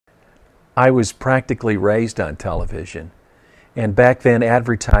I was practically raised on television. And back then,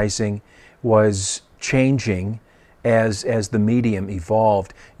 advertising was changing as the medium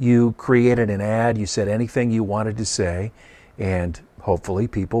evolved. You created an ad, you said anything you wanted to say, and hopefully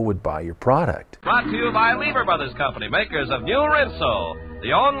people would buy your product. Brought to you by Lever Brothers Company, makers of New Rinso,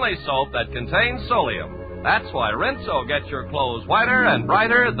 the only soap that contains solium. That's why Rinso gets your clothes whiter and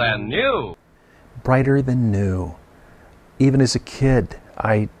brighter than new. Brighter than new. Even as a kid,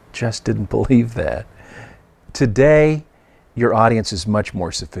 I just didn't believe that. Today, your audience is much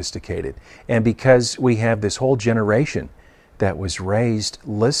more sophisticated. And because we have this whole generation that was raised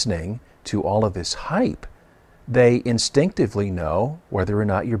listening to all of this hype, they instinctively know whether or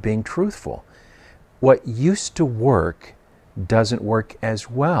not you're being truthful. What used to work doesn't work as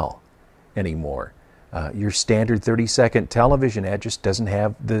well anymore. Your standard 30-second television ad just doesn't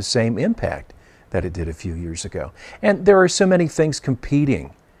have the same impact that it did a few years ago. And there are so many things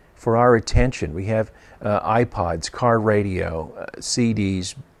competing for our attention. We have iPods, car radio,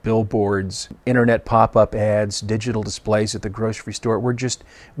 CDs, billboards, internet pop-up ads, digital displays at the grocery store.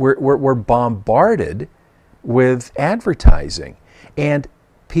 We're bombarded with advertising. And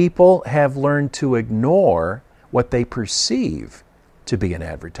people have learned to ignore what they perceive to be an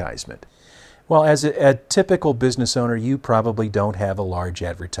advertisement. Well, as a typical business owner, you probably don't have a large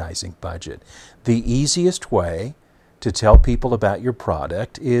advertising budget. The easiest way to tell people about your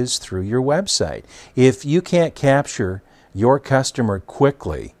product is through your website. If you can't capture your customer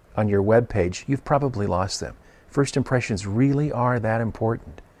quickly on your web page, you've probably lost them. First impressions really are that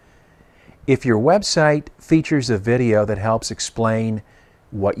important. If your website features a video that helps explain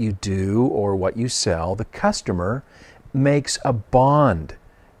what you do or what you sell, the customer makes a bond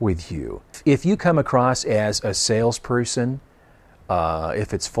with you. If you come across as a salesperson,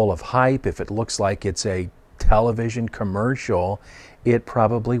 if it's full of hype, if it looks like it's a television commercial, it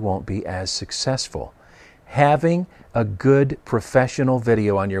probably won't be as successful. Having a good professional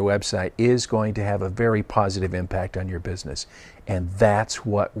video on your website is going to have a very positive impact on your business. And that's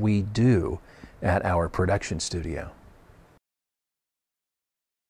what we do at our production studio.